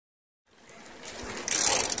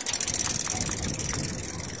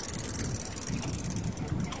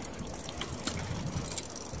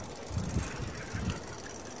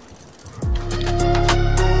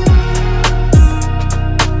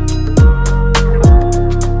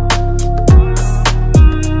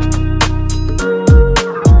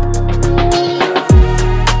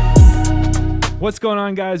going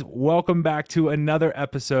on, guys? Welcome back to another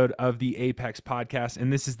episode of the Apex podcast.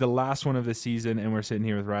 And this is the last one of the season. And we're sitting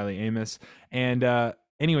here with Riley Amos. And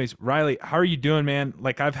anyways, Riley, how are you doing, man?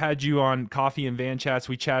 Like, I've had you on Coffee and Van Chats.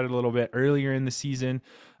 We chatted a little bit earlier in the season.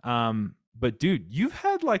 But dude, you've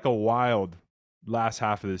had like a wild last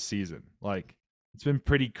half of this season. Like, it's been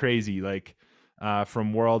pretty crazy. Like,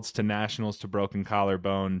 from Worlds to Nationals to Broken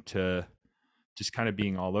Collarbone to just kind of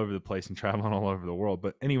being all over the place and traveling all over the world.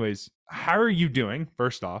 But anyways, how are you doing?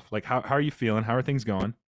 First off, like how are you feeling? How are things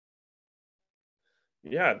going?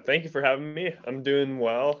 Yeah, thank you for having me. I'm doing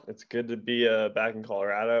well. It's good to be back in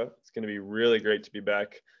Colorado. It's going to be really great to be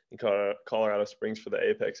back in Colorado Springs for the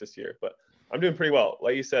Apex this year. But I'm doing pretty well.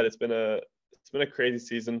 Like you said, it's been a crazy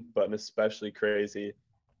season, but an especially crazy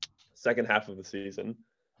second half of the season.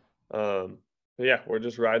 But yeah, we're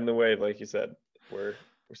just riding the wave, like you said. We're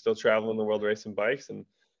still traveling the world racing bikes, and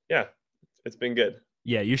yeah, it's been good.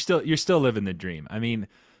 Yeah, you're still living the dream. I mean,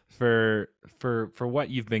 for what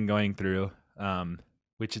you've been going through,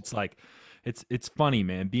 which it's like it's funny,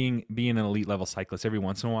 man, being an elite level cyclist every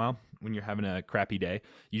once in a while when you're having a crappy day,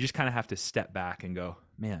 you just kind of have to step back and go,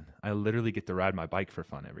 man, I literally get to ride my bike for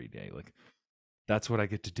fun every day. Like that's what I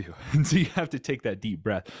get to do. And so you have to take that deep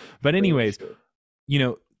breath. But For anyways, sure. you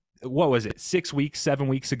know, what was it? 6 weeks, 7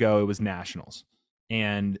 weeks ago, it was nationals,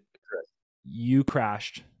 and you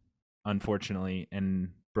crashed, unfortunately, and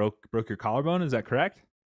broke your collarbone. Is that correct?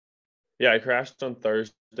 Yeah, I crashed on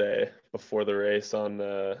Thursday before the race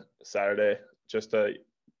on Saturday, just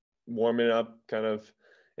warming up kind of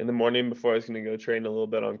in the morning before I was going to go train a little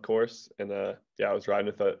bit on course. And yeah, I was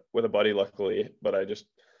riding with a buddy, luckily, but I just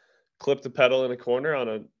clipped a pedal in a corner on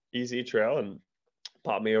an easy trail and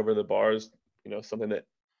popped me over the bars. Something that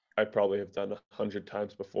I probably have done 100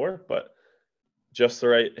 times before, but just the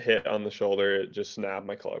right hit on the shoulder, it just snapped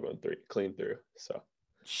my collarbone clean through. So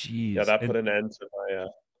yeah, Jeez. that And put an end to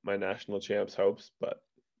my national champs hopes. But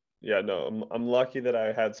yeah, no, I'm lucky that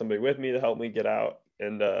I had somebody with me to help me get out,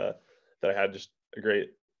 and that I had just a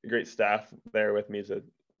great staff there with me to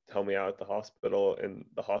help me out at the hospital. And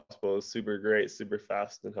the hospital is super great, super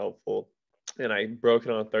fast and helpful. And I broke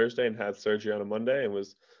it on a Thursday and had surgery on a Monday and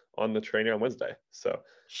was on the trainer on Wednesday. So it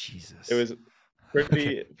Jesus. was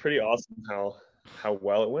Okay. pretty awesome how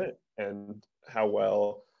well it went, and how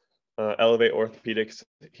well Elevate Orthopedics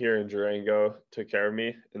here in Durango took care of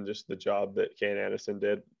me, and just the job that Kane Anderson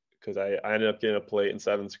did, because I ended up getting a plate and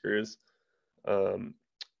 7 screws um,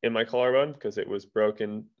 in my collarbone because it was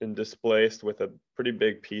broken and displaced with a pretty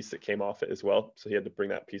big piece that came off it as well. So he had to bring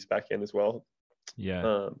that piece back in as well. Yeah.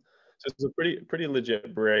 So it's a pretty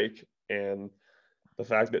legit break, and the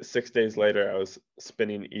fact that 6 days later I was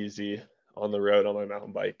spinning easy on the road on my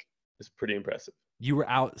mountain bike is pretty impressive. You were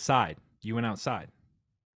outside. You went outside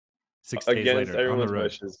 6 days Against later on the everyone's road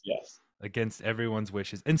wishes, yes. against everyone's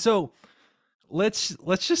wishes. And so let's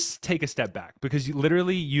just take a step back, because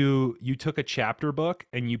you took a chapter book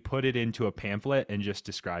and you put it into a pamphlet and just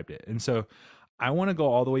described it. And so I want to go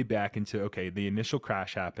all the way back into, okay, the initial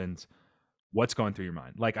crash happens. What's going through your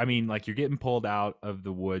mind? Like, I mean, like, you're getting pulled out of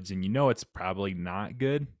the woods and you know it's probably not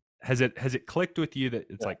good. Has it clicked with you that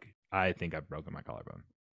it's Yeah. like, I think I've broken my collarbone?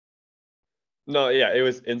 No, yeah, it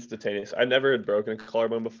was instantaneous. I never had broken a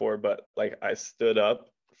collarbone before, but like I stood up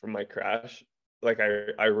from my crash, like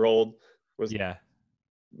I rolled, was Yeah.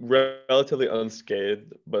 relatively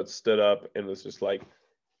unscathed, but stood up and was just like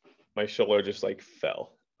my shoulder just like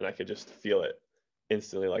fell, and I could just feel it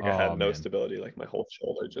instantly. Like I Oh had no man. stability, like my whole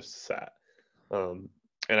shoulder just sat. Um,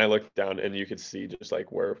 and I looked down and you could see just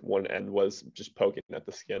like where one end was just poking at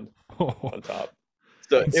the skin on top.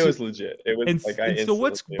 So and it so was legit. It was and like I and so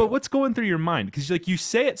instantly knew. what's going through your mind? Because like you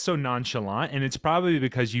say it so nonchalant, and it's probably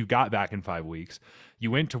because you got back in 5 weeks,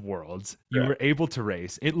 you went to Worlds, you were Correct. able to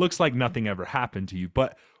race. It looks like nothing ever happened to you,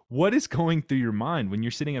 but what is going through your mind when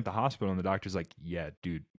you're sitting at the hospital and the doctor's like, "Yeah,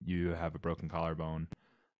 dude, you have a broken collarbone.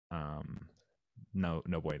 Um, no,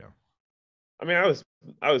 no bueno." I mean,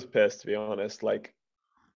 I was pissed, to be honest. Like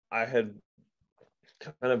I had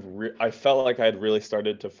I felt like I had really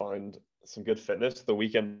started to find some good fitness the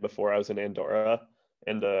weekend before. I was in Andorra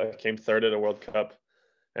and came third at a World Cup,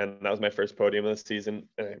 and that was my first podium of the season.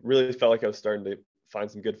 And I really felt like I was starting to find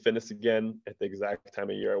some good fitness again at the exact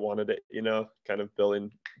time of year I wanted it. Kind of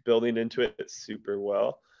building into it super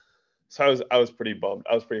well. So I was pretty bummed.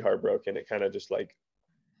 I was pretty heartbroken. It kind of just like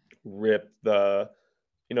ripped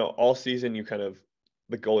all season.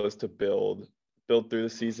 The goal is to build through the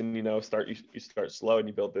season. You start slow and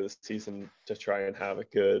you build through the season to try and have a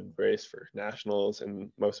good race for nationals,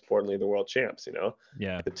 and most importantly the world champs.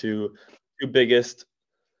 Yeah. The two biggest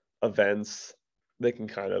events. They can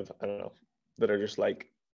kind of, I don't know, that are just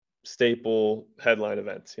like staple headline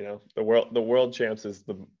events. The world champs is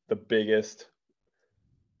the biggest,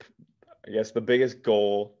 I guess, the biggest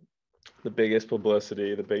goal, the biggest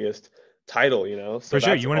publicity, the biggest title. So For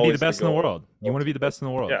sure. that's You want to be the always the best in the goal. world. You want to be the best in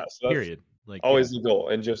the world. Yeah, so that's Period. Like, yeah. always the goal.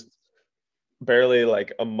 And just barely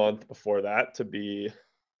like a month before that to be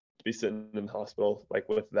sitting in the hospital like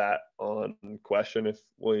with that on question if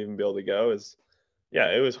we'll even be able to go is,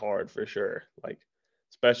 yeah, it was hard for sure. Like,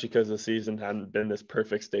 especially because the season hadn't been this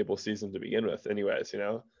perfect stable season to begin with anyways.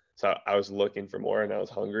 So I was looking for more and I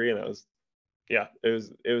was hungry and yeah, it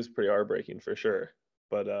was pretty heartbreaking for sure.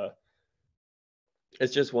 But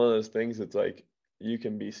it's just one of those things. It's like you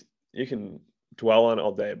can dwell on it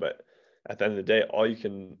all day, but at the end of the day, all you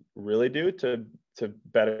can really do to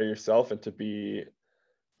better yourself and to be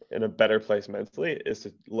in a better place mentally is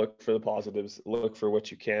to look for the positives, look for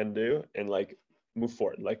what you can do, and like move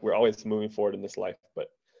forward. Like, we're always moving forward in this life,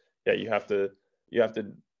 but yeah, you have to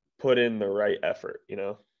put in the right effort.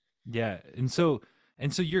 Yeah. And so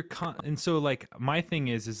like my thing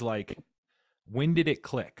is like, when did it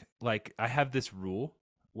click? Like, I have this rule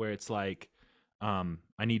where it's like, I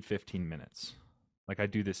need 15 minutes. Like, I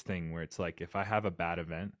do this thing where it's like, if I have a bad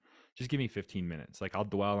event, just give me 15 minutes. Like, I'll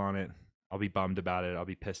dwell on it. I'll be bummed about it. I'll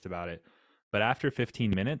be pissed about it. But after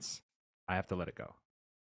 15 minutes, I have to let it go.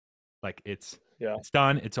 Like, Yeah. it's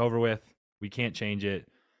done. It's over with. We can't change it.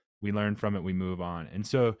 We learn from it. We move on. And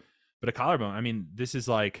so, but a collarbone, I mean, this is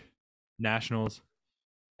like nationals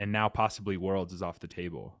and now possibly worlds is off the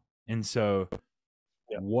table. And so,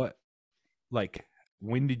 Yeah. what, like,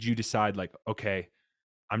 when did you decide, like, okay,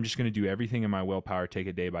 I'm just going to do everything in my willpower, take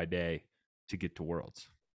it day by day to get to worlds?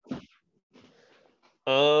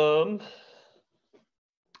 Well,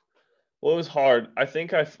 it was hard. I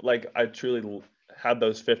think I truly had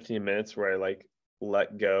those 15 minutes where I like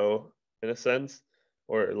let go in a sense,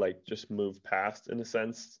 or like just move past in a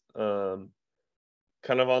sense. Kind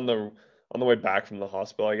of on the way back from the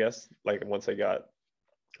hospital, I guess. Like, once I got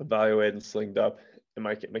evaluated and slinged up, and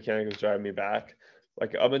my mechanic was driving me back.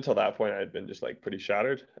 Like, up until that point, I had been just like pretty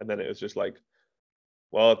shattered, and then it was just like,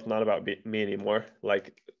 well, it's not about me anymore.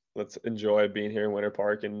 Like, let's enjoy being here in Winter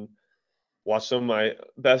Park and watch some of my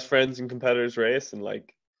best friends and competitors race. And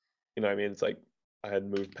like, what I mean? It's like I had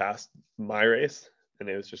moved past my race, and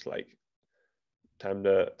it was just like time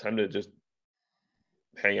to just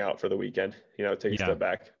hang out for the weekend. Take a Yeah. step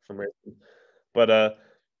back from racing. But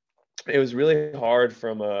it was really hard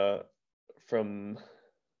from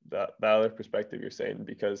that other perspective you're saying,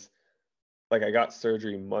 because like I got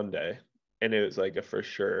surgery Monday, and it was like a for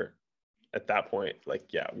sure at that point, like,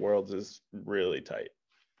 yeah, worlds is really tight.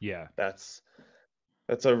 Yeah. That's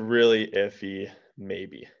a really iffy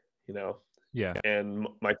maybe. Yeah. And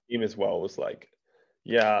my team as well was like,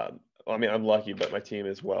 yeah, I mean, I'm lucky, but my team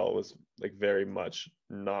as well was like very much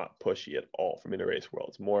not pushy at all for me to race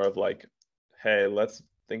worlds. More of like, hey, let's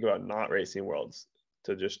think about not racing worlds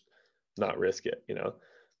to just not risk it.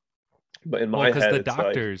 But in Well, my because head, it's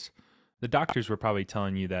like, the doctors were probably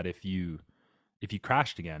telling you that if you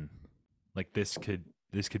crashed again, like this could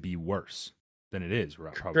be worse than it is,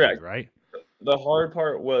 probably, correct. right? The hard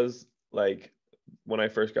part was like when I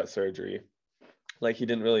first got surgery, like he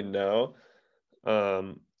didn't really know.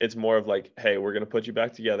 It's more of like, hey, we're gonna put you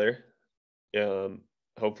back together.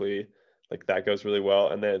 Hopefully, like that goes really well,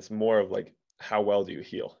 and then it's more of like, how well do you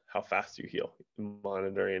heal? How fast do you heal?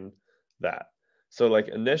 Monitoring that. So like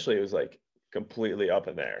initially, it was like completely up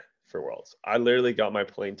in the air for Worlds. I literally got my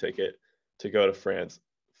plane ticket to go to France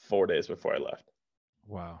 4 days before I left.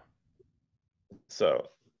 Wow. So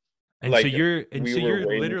And so like you're we were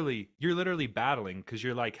waiting. you're literally battling because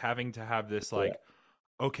you're like having to have this Yeah, like,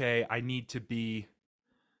 okay, I need to be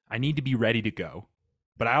ready to go,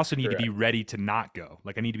 but I also need to be correct. ready to not go.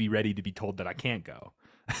 Like, I need to be ready to be told that I can't go.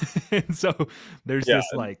 And so there's Yeah, this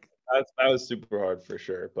like, that was super hard for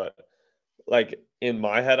sure. But like in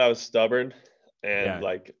my head, I was stubborn, and yeah,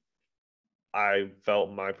 like I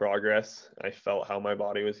felt my progress. I felt how my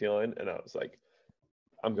body was healing, and I was like,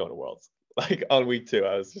 I'm going to Worlds. Like on week 2,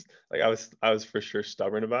 I was just like, I was for sure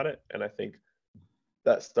stubborn about it, and I think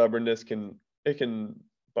that stubbornness can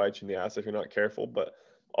bite you in the ass if you're not careful. But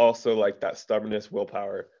also like that stubbornness,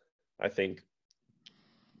 willpower, I think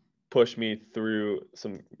pushed me through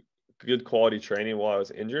some good quality training while I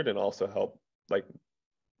was injured, and also helped like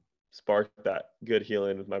spark that good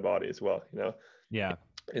healing with my body as well. yeah,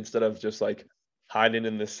 Instead of just like hiding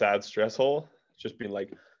in this sad stress hole, just being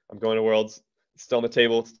like, I'm going to Worlds, it's still on the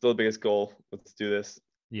table, it's still the biggest goal, let's do this.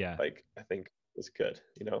 yeah, Like, I think it's good.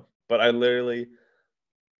 But I literally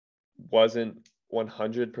wasn't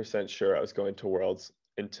 100% sure I was going to Worlds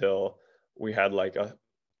until we had like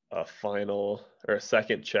a final or a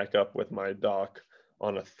second checkup with my doc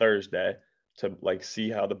on a Thursday to like see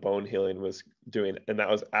how the bone healing was doing, and that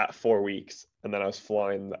was at 4 weeks, and then I was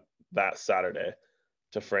flying that Saturday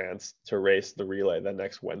to France to race the relay the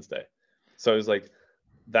next Wednesday. So it was like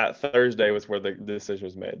that Thursday was where the decision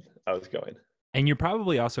was made. I was going. And you're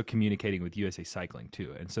probably also communicating with USA Cycling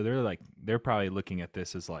too. And so they're probably looking at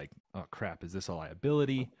this as like, oh crap, is this a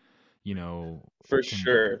liability? You know, For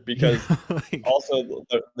sure, because like, also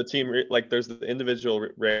the team, like there's the individual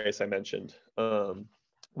race I mentioned,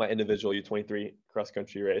 my individual U23 cross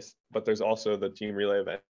country race, but there's also the team relay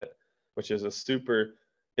event, which is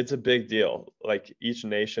it's a big deal. Like each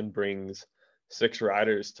nation brings 6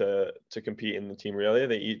 riders to compete in the team relay.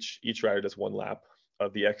 They each rider does 1 lap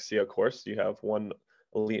of the XCO course. You have 1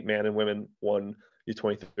 elite man and women, 1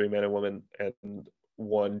 U23 man and women, and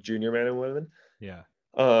 1 junior man and women. yeah.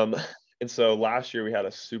 Um, and so last year we had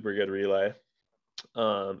a super good relay,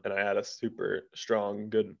 and I had a super strong,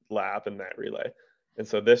 good lap in that relay. And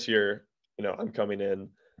so this year, I'm coming in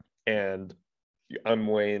and I'm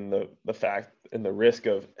weighing the fact and the risk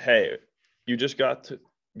of, hey, you just got to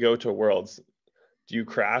go to Worlds. Do you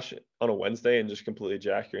crash on a Wednesday and just completely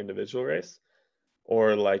jack your individual race?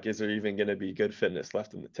 Or like, is there even going to be good fitness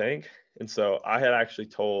left in the tank? And so I had actually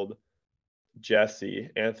told Jesse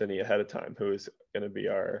Anthony ahead of time, who is going to be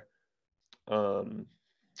our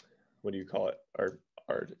what do you call it?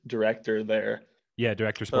 Our director there. Yeah,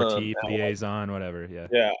 director Um, sportif, liaison, whatever. Yeah.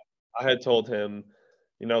 yeah, I had told him,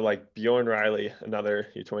 like Bjorn Riley, another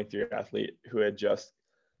U23 athlete who had just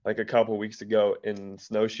like a couple weeks ago in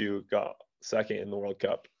snowshoe got second in the World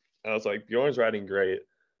Cup. And I was like, Bjorn's riding great.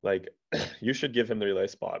 Like, you should give him the relay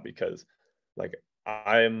spot because, like,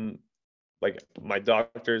 I'm like my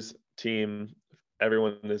doctor's team,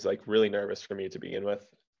 everyone is like really nervous for me to begin with,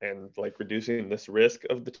 and like reducing this risk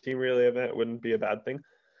of the team relay event wouldn't be a bad thing.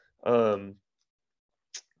 Um,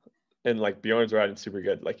 and like Bjorn's riding super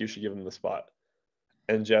good. Like you should give him the spot.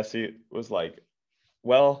 And Jesse was like,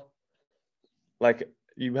 well, like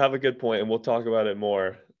you have a good point and we'll talk about it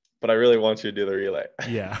more, but I really want you to do the relay.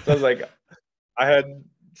 Yeah. So I was like, I had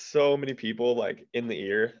so many people like in the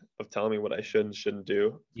ear of telling me what I should and shouldn't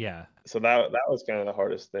do. Yeah. So that was kind of the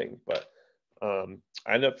hardest thing. But I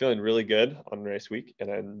ended up feeling really good on race week,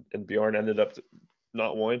 and Bjorn ended up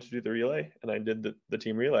not wanting to do the relay, and I did the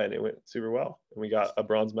team relay, and it went super well, and we got a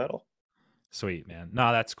bronze medal. Sweet, man.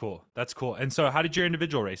 No, that's cool. That's cool. And so how did your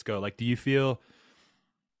individual race go? Like, do you feel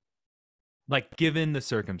like given the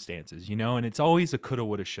circumstances, and it's always a coulda,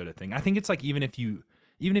 woulda, shoulda thing. I think it's like even if you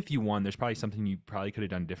won, there's probably something you probably could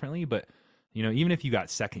have done differently. But even if you got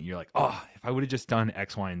second, you're like, oh, if I would have just done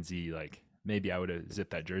X, Y, and Z, like maybe I would have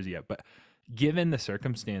zipped that jersey up. But given the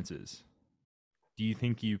circumstances, do you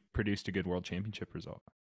think you produced a good world championship result?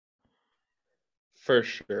 For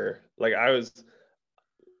sure. Like I was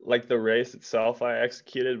like the race itself I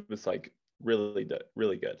executed was like really good.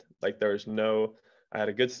 Like I had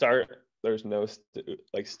a good start. There's no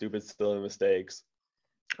like stupid silly mistakes.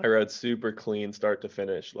 I rode super clean start to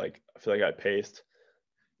finish. Like I feel like I paced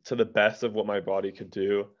to the best of what my body could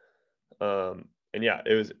do. And yeah,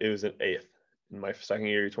 it was an 8th in my second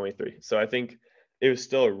year U23. So I think it was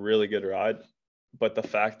still a really good ride, but the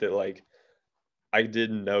fact that like I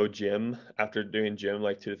did no gym after doing gym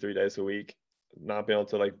like 2 to 3 days a week, not being able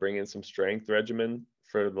to like bring in some strength regimen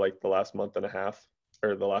for like the last month and a half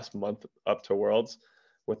or the last month up to Worlds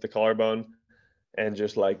with the collarbone, and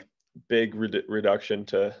just like big reduction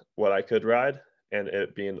to what I could ride, and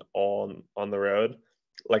it being all on the road.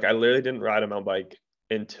 Like I literally didn't ride a mountain bike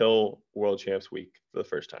until World Champs week for the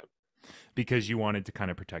first time. Because you wanted to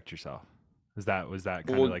kind of protect yourself. Was that kind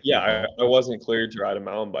of Well, like the yeah, goal? I wasn't cleared to ride a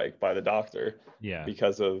mountain bike by the doctor Yeah.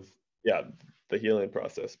 because of the healing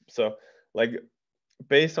process. So like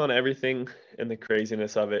based on everything and the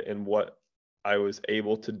craziness of it and what I was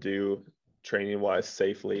able to do training wise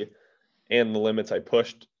safely and the limits I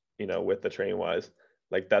pushed, with the training wise,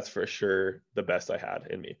 like that's for sure the best I had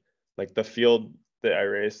in me. Like the field that I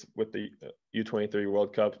raced with the U23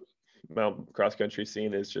 World Cup mountain cross country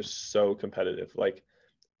scene is just so competitive. Like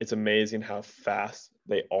it's amazing how fast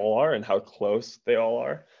they all are and how close they all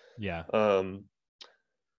are. Yeah.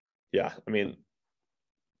 Yeah, I mean,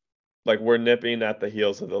 like we're nipping at the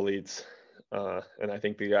heels of the elites, and I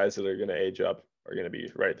think the guys that are going to age up are going to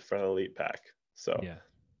be right in front of the elite pack. So, Yeah.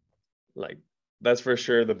 like, that's for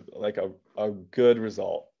sure a good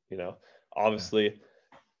result. Yeah. Obviously,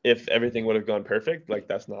 if everything would have gone perfect, like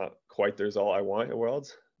that's not quite the result I want at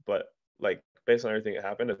Worlds, but like based on everything that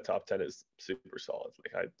happened, a top 10 is super solid.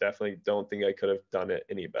 Like I definitely don't think I could have done it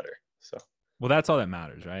any better. So. Well, that's all that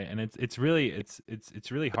matters, right? And it's really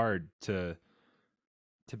hard to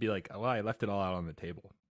to be like, well, I left it all out on the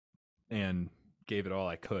table and gave it all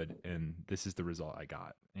I could, and this is the result I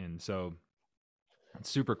got. And so it's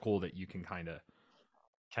super cool that you can kind of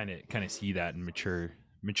see that and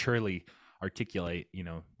maturely articulate,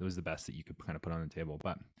 it was the best that you could kind of put on the table.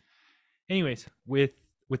 But anyways, with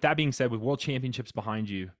that being said, with world championships behind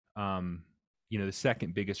you, the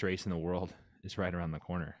second biggest race in the world is right around the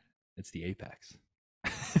corner. It's the Apex.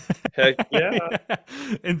 Heck yeah.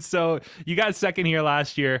 And so you got second here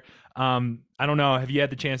last year. I don't know. Have you had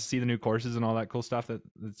the chance to see the new courses and all that cool stuff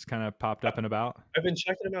that's kind of popped up and about? I've been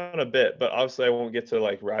checking them out a bit, but obviously I won't get to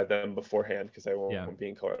like ride them beforehand because I Yeah. won't be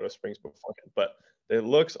in Colorado Springs beforehand. But it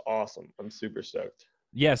looks awesome. I'm super stoked.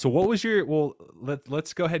 Yeah. So what was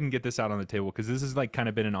let's go ahead and get this out on the table, because this has like kind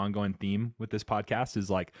of been an ongoing theme with this podcast, is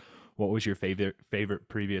like, what was your favorite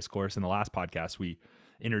previous course? In the last podcast, we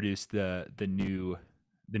introduced the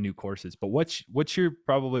new courses, but what was your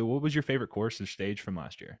favorite course or stage from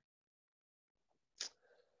last year?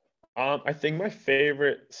 I think my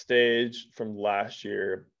favorite stage from last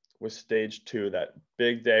year was stage 2, that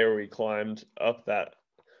big day where we climbed up that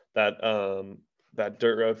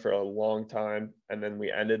dirt road for a long time, and then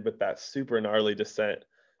we ended with that super gnarly descent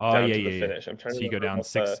Oh down yeah, to yeah, the yeah. finish. I'm trying So to you go remember down what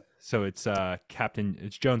six. So it's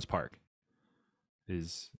it's Jones Park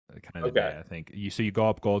is kind of the okay. day, I think. You go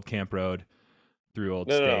up Gold Camp Road through Old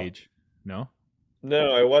No, no, no. Stage. No?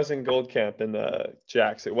 No, it wasn't Gold Camp in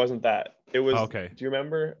Jax. It wasn't that. It Oh, was. Do okay. you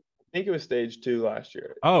remember? I think it was stage 2 last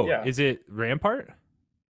year. Oh, Yeah, is it Rampart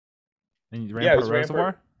and yeah, it Rampart was Rampart.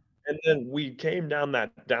 Reservoir? And then we came down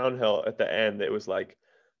that downhill at the end. It was like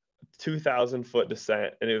 2,000-foot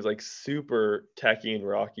descent, and it was like super techy and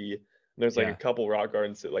rocky. And there's like a Yeah. couple rock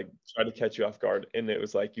gardens that like try to catch you off guard, and it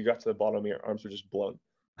was like you got to the bottom, your arms were just blown.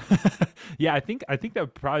 Yeah, I think that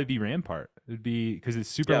would probably be Rampart. It would be because it's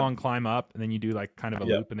super Yeah, long climb up, and then you do like kind of a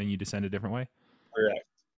yeah, loop, and then you descend a different way. correct.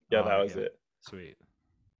 Yeah, Oh, that was yeah. it. Sweet.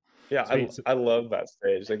 Yeah, Sweet. So, I love that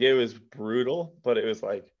stage. Like it was brutal, but it was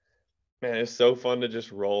like, man, it's so fun to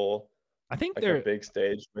just roll I think like a they're big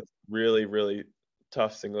stage with really, really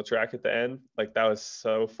tough single track at the end. Like that was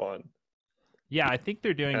so fun. yeah, I think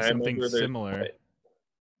they're doing And I something remember there's similar. like,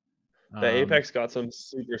 the Um, Apex got some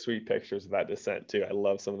super sweet pictures of that descent too. I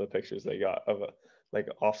love some of the pictures they got of like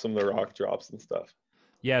off some of the rock drops and stuff.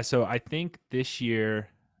 yeah, so I think this year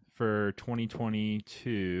for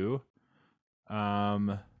 2022,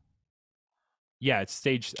 um, yeah, I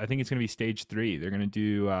think it's going to be stage 3. They're going to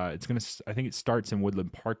do, I think it starts in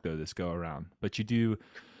Woodland Park though, this go around, but you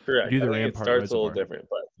Correct. do I the think it Rampart starts a little Reservoir. different,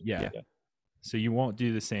 but Yeah. yeah. So you won't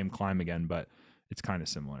do the same climb again, but it's kind of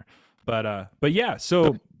similar. But yeah,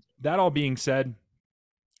 so that all being said,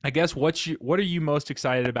 I guess what are you most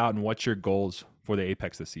excited about, and what's your goals for the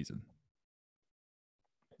Apex this season?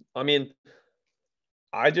 I mean,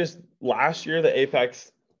 last year the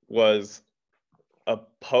Apex was a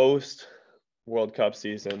post World Cup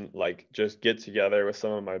season, like just get together with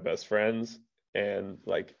some of my best friends and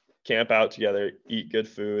like camp out together, eat good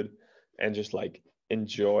food, and just like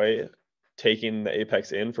enjoy taking the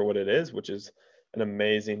Apex in for what it is, which is an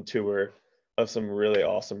amazing tour of some really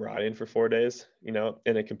awesome riding for 4 days, in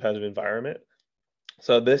a competitive environment.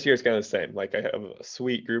 So this year's kind of the same. Like I have a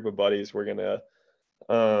sweet group of buddies we're gonna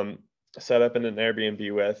um, set up in an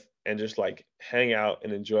Airbnb with and just like hang out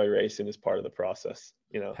and enjoy racing as part of the process.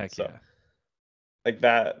 Heck So yeah. like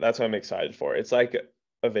that's what I'm excited for. It's like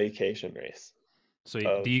a vacation race So do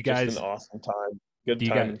of you just an guys awesome time, good do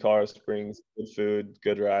you time guys in Colorado Springs, good food,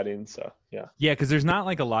 good riding. So yeah. Yeah, because there's not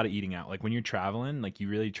like a lot of eating out. Like when you're traveling, like you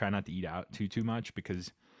really try not to eat out too much,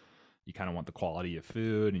 because you kind of want the quality of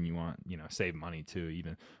food, and you want, save money too,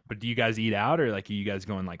 even. But do you guys eat out, or like are you guys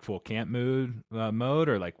going like full camp mode,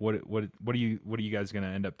 or like what are you guys gonna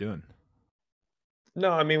end up doing? No,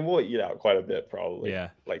 I mean we'll eat out quite a bit probably. Yeah.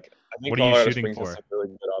 Like I think What are you Colorado shooting Springs has for? some really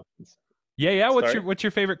good options. Yeah. What's your Sorry? what's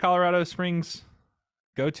your favorite Colorado Springs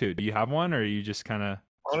go to? Do you have one, or are you just kind of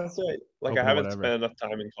Honestly, like I open to haven't whatever? spent enough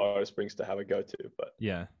time in Colorado Springs to have a go-to, but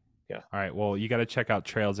Yeah. yeah. All right. Well, you got to check out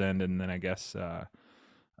Trails End, and then I guess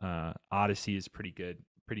Odyssey is pretty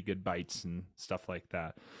good bites and stuff like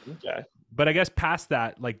that. Okay. But I guess past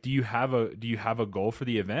that, like, do you have a goal for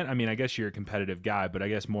the event? I mean, I guess you're a competitive guy, but I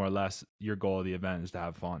guess more or less your goal of the event is to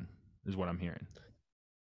have fun, is what I'm hearing.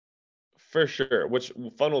 For sure, which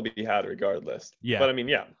fun will be had regardless. Yeah. But I mean,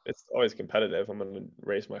 yeah, it's always competitive. I'm gonna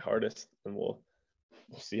race my hardest, and we'll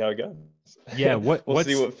see how it goes. Yeah. What We'll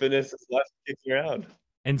see what's what fitness is left kicking around.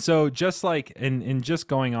 and so just like and just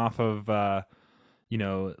going off of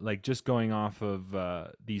like just going off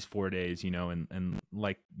of these 4 days, and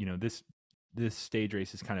like this stage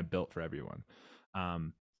race is kind of built for everyone.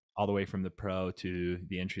 all the way from the pro to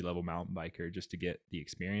the entry level mountain biker just to get the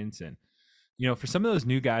experience. And for some of those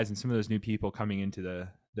new guys and some of those new people coming into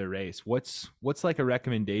the race, what's like a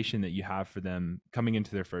recommendation that you have for them coming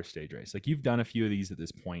into their first stage race? Like, you've done a few of these at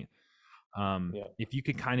this point. Yeah. If you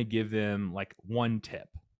could kind of give them like one tip,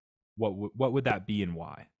 what would that be and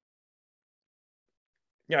why?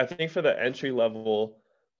 Yeah, I think for the entry level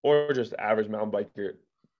or just average mountain biker,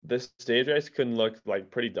 this stage race can look like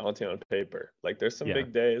pretty daunting on paper. Like there's some Yeah.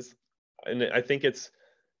 big days, and I think it's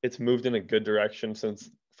moved in a good direction since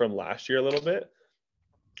from last year a little bit.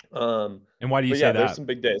 And why do you But say yeah, there's that? some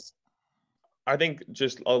big days. I think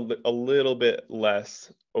just a little bit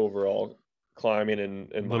less overall climbing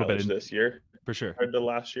and A little bit mileage this year for sure. compared to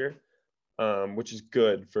last year, which is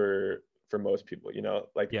good for most people.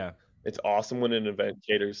 Like Yeah. it's awesome when an event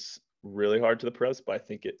caters really hard to the pros, but I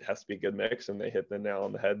think it has to be a good mix, and they hit the nail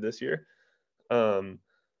on the head this year.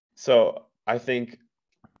 So I think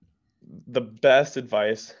the best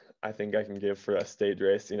advice I think I can give for a stage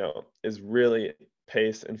race, is really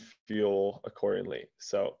pace and fuel accordingly.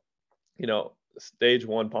 So, stage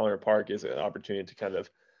one, Palmer Park is an opportunity to kind of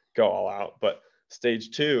go all out, but stage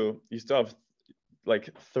two, you still have like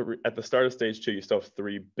at the start of stage two, you still have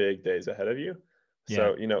 3 big days ahead of you.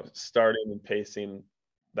 Yeah. So, starting and pacing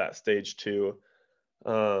that stage two,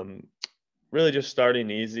 really just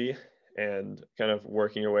starting easy and kind of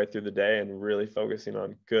working your way through the day and really focusing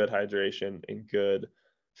on good hydration and good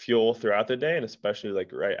fuel throughout the day. And especially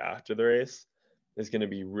like right after the race is going to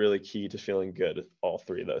be really key to feeling good all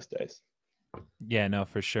 3 of those days. Yeah, no,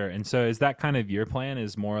 for sure. And so is that kind of your plan,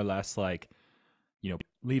 is more or less like,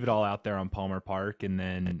 leave it all out there on Palmer Park and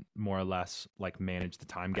then more or less like manage the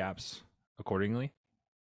time gaps accordingly?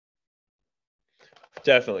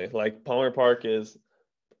 Definitely. Like Palmer Park is,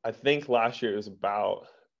 I think last year it was about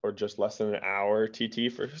or just less than an hour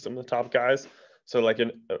TT for some of the top guys. So like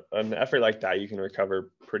an effort like that you can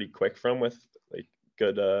recover pretty quick from with like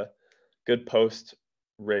good post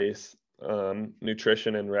race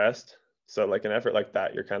nutrition and rest. So like an effort like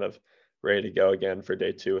that, you're kind of ready to go again for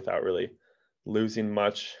day 2 without really losing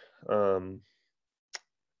much. I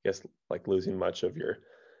guess like losing much of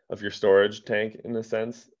your storage tank in a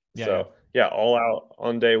sense. Yeah, yeah. So yeah, all out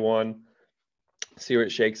on day 1, see where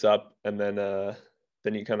it shakes up, and then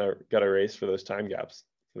you kind of got to race for those time gaps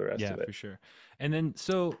for the rest Yeah, of for it. sure. And then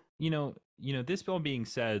so, this all being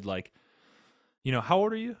said, like, how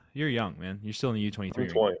old are you? You're young, man. You're still in the I'm U23.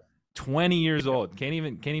 20. 20 years Yeah. old. Can't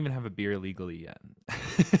even have a beer legally yet.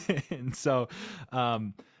 and so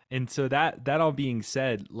um and so that all being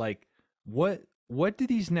said, like, what do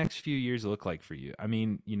these next few years look like for you? I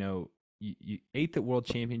mean, you eighth at World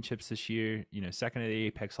Championships this year, second at the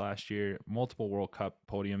Apex last year, multiple World Cup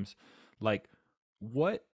podiums. Like,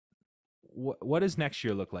 what does next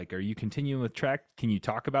year look like? Are you continuing with track? Can you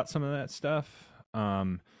talk about some of that stuff? Yeah,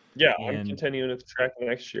 I'm And continuing with track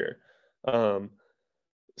next year. Um,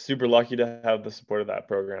 Super lucky to have the support of that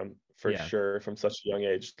program for yeah, sure from such a young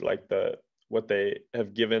age. Like what they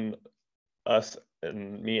have given us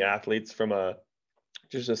and me athletes from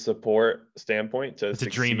just a support standpoint to it's a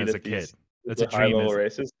dream succeed as a at kid. these That's a super high dream level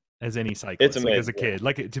races. as any It's cyclist, like as amazing. a Yeah, kid,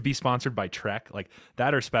 like to be sponsored by Trek, like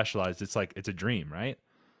that, or Specialized. It's like, it's a dream, right?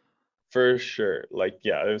 for sure. Like,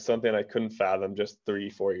 yeah, it was something I couldn't fathom just 3,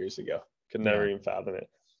 4 years ago. Could never Yeah. even fathom it.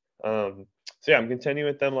 So yeah, I'm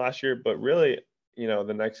continuing with them last year, but really,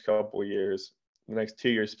 the next couple years, the next 2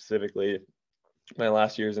 years specifically, my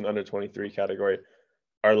last years in under 23 category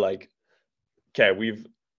are like, okay, we've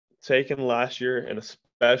taken last year and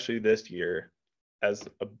especially this year as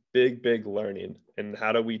a big learning. And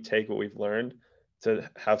how do we take what we've learned to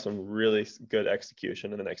have some really good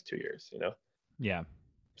execution in the next 2 years? Yeah.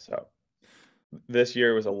 So this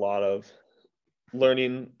year was a lot of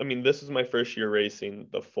learning. I mean, this is my first year racing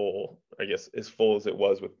the full, I guess, as full as it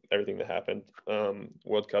was with everything that happened.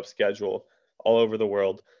 World Cup schedule all over the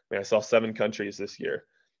world. I mean, I saw 7 countries this year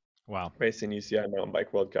Wow. racing UCI mountain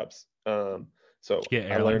bike World Cups. Did So you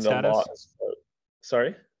get I airline learned a status? lot.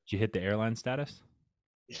 Sorry? Did you hit the airline status?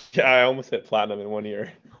 Yeah, I almost hit platinum in 1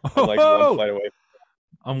 year. I'm like one Oh, flight away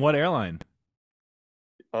on what airline?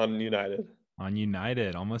 on United. On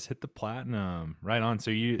United. Almost hit the platinum. Right on.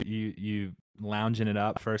 So you lounging it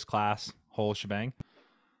up, first class, whole shebang.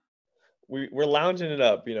 We're lounging it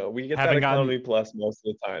up. We get that Haven't gotten the, economy plus most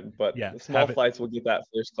of the time, but yeah, the small haven't, flights will get that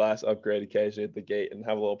first class upgrade occasionally at the gate and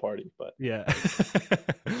have a little party. But yeah.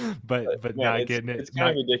 But but man, not it's getting it. it's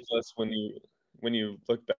kind of Not, ridiculous when you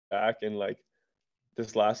look back and like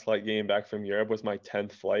this last flight getting back from Europe was my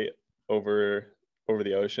 10th flight over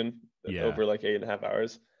the ocean, yeah. over like 8.5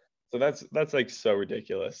 hours. So that's like so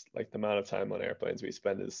ridiculous. Like the amount of time on airplanes we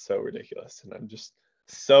spend is so ridiculous, and I'm just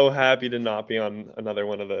So happy to not be on another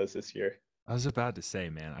one of those this year. I was about to say,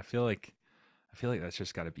 man, I feel like that's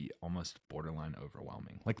just got to be almost borderline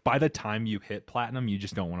overwhelming. Like by the time you hit platinum, you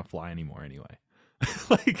just don't want to fly anymore anyway.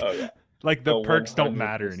 like Oh yeah. like the Oh, perks don't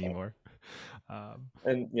matter 100%. anymore. Um,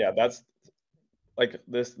 And yeah, that's like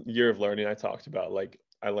this year of learning I talked about. Like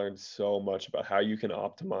I learned so much about how you can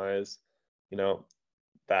optimize, you know,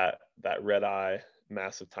 that red eye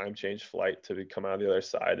massive time change flight to come out the other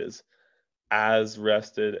side is as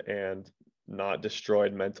rested and not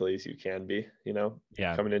destroyed mentally as you can be,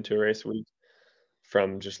 yeah, coming into a race week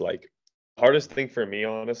from just like hardest thing for me,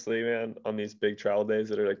 honestly, man, on these big travel days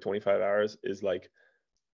that are like 25 hours is like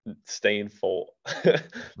staying full,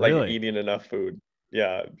 like really. eating enough food.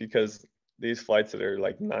 Yeah, because these flights that are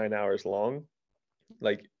like 9 hours long,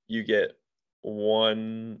 like you get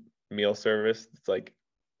one meal service. It's like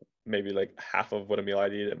maybe like half of what a meal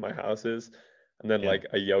I'd eat at my house is, and then Yeah. like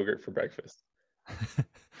a yogurt for breakfast.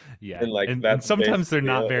 Yeah. And like And that's sometimes they're basically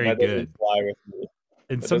not it. And very that doesn't good. fly with me.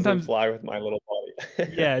 And That doesn't sometimes fly with my little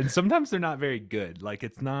body. yeah, and sometimes they're not very good. Like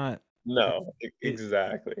it's not No, it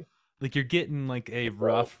exactly. like you're getting like a So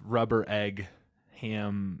rough rubber egg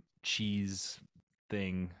ham cheese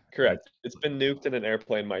thing and correct. It's been nuked in an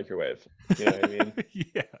airplane microwave. You know what I mean?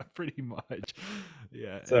 yeah, pretty much.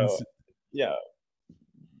 Yeah, and So yeah,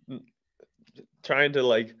 n- trying to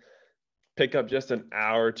like pick up just an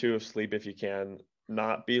hour or two of sleep if you can,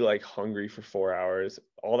 not be like hungry for 4 hours.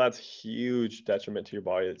 All that's huge detriment to your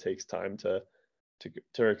body that takes time to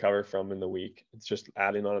recover from in the week. It's just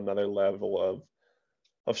adding on another level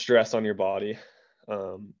of stress on your body.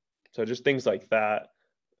 Um, so just things like that.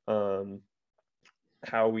 Um,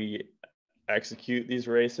 how we execute these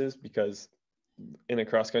races, because in a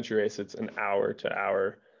cross country race it's an hour to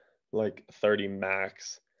hour, like 30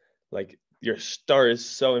 max. Like your start is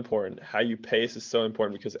so important, how you pace is so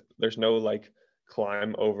important, because there's no like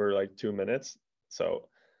climb over like 2 minutes. So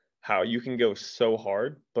how you can go so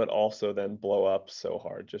hard but also then blow up so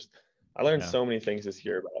hard. Just I learned yeah. so many things this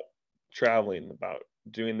year about traveling, about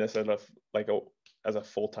doing this as a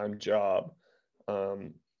full-time job,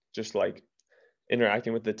 um just like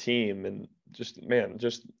interacting with the team, and just man,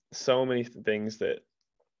 just so many things that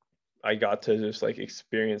I got to just like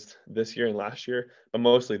experience this year and last year, but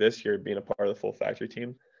mostly this year being a part of the full factory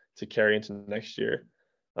team to carry into next year.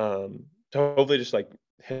 To hopefully just like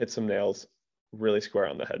hit some nails really square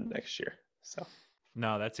on the head next year. So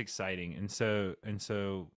No, that's exciting. And so,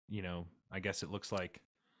 I guess it looks like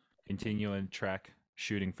continuing trek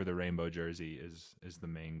shooting for the rainbow jersey is the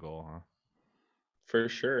main goal, huh? for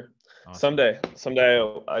sure, Awesome. someday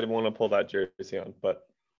I want to pull that jersey on, but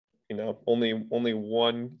only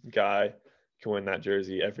one guy can win that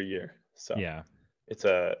jersey every year. So Yeah. it's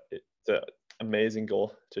a amazing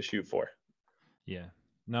goal to shoot for. Yeah.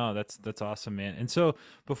 No, that's awesome, man. And so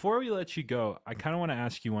before we let you go, I kind of want to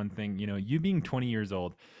ask you one thing. You being 20 years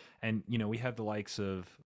old, and we have the likes of,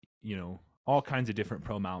 all kinds of different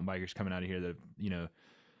pro mountain bikers coming out of here that,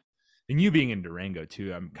 and you being in Durango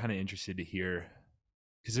too. I'm kind of interested to hear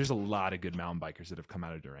because there's a lot of good mountain bikers that have come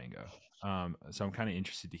out of Durango. So I'm kind of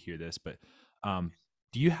interested to hear this. But um,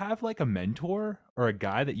 do you have like a mentor or a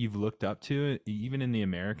guy that you've looked up to, even in the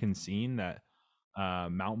American scene, that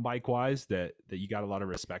mountain bike wise, that you got a lot of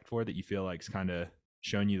respect for, that you feel like's kind of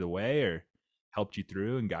shown you the way or helped you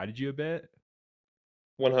through and guided you a bit?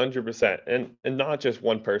 100%. And not just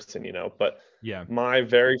one person, but Yeah. my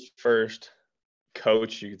very first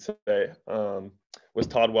coach, you could say, was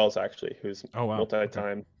Todd Wells, actually, who's Oh wow. Okay.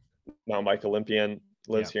 multi-time mountain bike Olympian,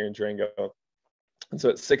 lives Yeah. here in Durango. And so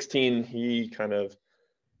at 16, he kind of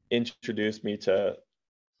introduced me to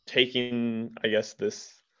taking, I guess,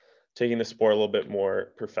 taking the sport a little bit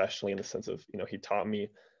more professionally, in the sense of, he taught me.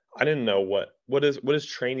 I didn't know what does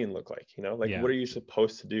training look like, like Yeah. what are you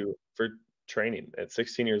supposed to do for training at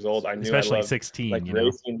 16 years old. I knew I Especially loved like 16.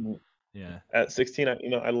 racing. Yeah. At 16,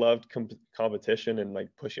 I loved competition and like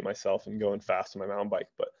pushing myself and going fast on my mountain bike,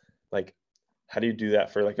 but like how do you do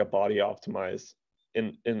that for like a body optimized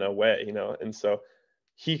in a way, and so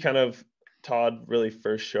he kind of Todd really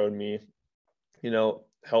first showed me,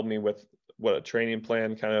 helped me with what a training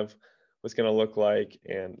plan kind of was going to look like,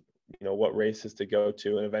 and what races to go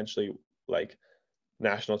to, and eventually like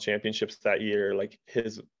national championships that year. Like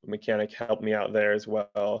his mechanic helped me out there as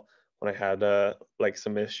well when I had like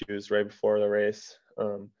some issues right before the race.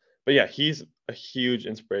 But yeah, he's a huge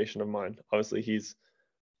inspiration of mine. Obviously,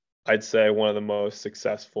 I'd say one of the most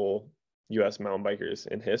successful U.S. mountain bikers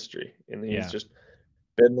in history, and he's Yeah. just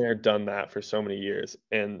been there, done that for so many years,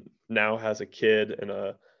 and now has a kid and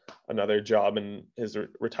another job, and is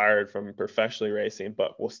retired from professionally racing,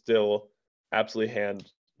 but will still absolutely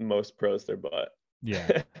hand most pros their butt.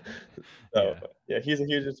 Yeah. So Yeah. yeah, he's a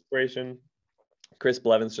huge inspiration. Chris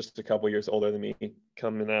Blevins, just a couple years older than me,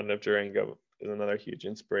 coming out of Durango, is another huge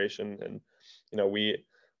inspiration. And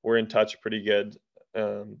we're in touch pretty good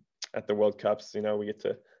um, at the World Cups. We get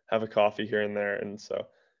to have a coffee here and there, and so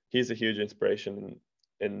he's a huge inspiration.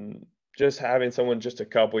 And just having someone just a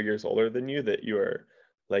couple years older than you that you are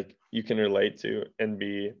like you can relate to and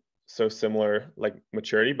be so similar, like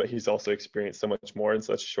maturity, but he's also experienced so much more in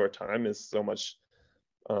such a short time is so much.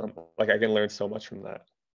 Like I can learn so much from that.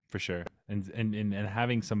 For sure. And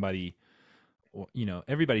having somebody,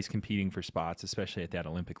 everybody's competing for spots, especially at that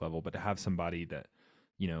Olympic level, but to have somebody that,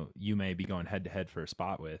 you may be going head to head for a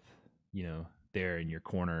spot with, there in your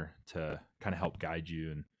corner to kind of help guide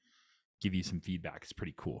you and give you some feedback is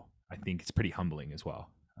pretty cool. I think it's pretty humbling as well.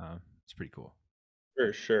 It's pretty cool.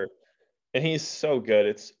 For sure. And he's so good.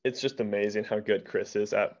 It's just amazing how good Chris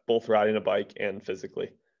is at both riding a bike and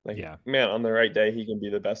physically. Like, Yeah. man, on the right day, he can be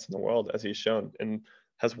the best in the world as he's shown and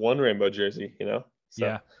has one rainbow jersey. So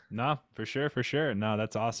Yeah. No, for sure. For sure. No,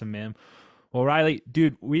 that's awesome, man. Well, Riley,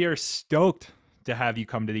 dude, we are stoked to have you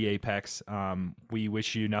come to the Apex. We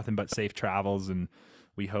wish you nothing but safe travels, and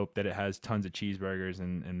we hope that it has tons of cheeseburgers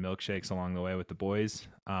and milkshakes along the way with the boys,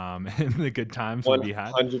 and the good times will be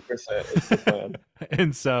had. 100% is the plan.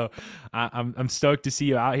 And so I'm stoked to see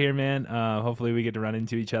you out here, man. Hopefully we get to run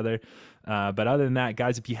into each other. But other than that,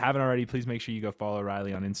 guys, if you haven't already, please make sure you go follow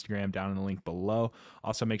Riley on Instagram down in the link below.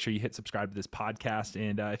 Also, make sure you hit subscribe to this podcast.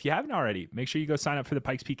 And if you haven't already, make sure you go sign up for the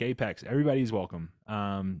Pikes Peak Apex. Everybody's welcome.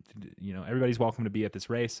 Everybody's welcome to be at this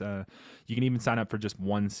race. You can even sign up for just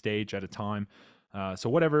one stage at a time. So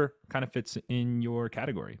whatever kind of fits in your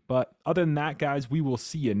category. But other than that, guys, we will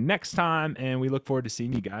see you next time. And we look forward to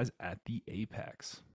seeing you guys at the Apex.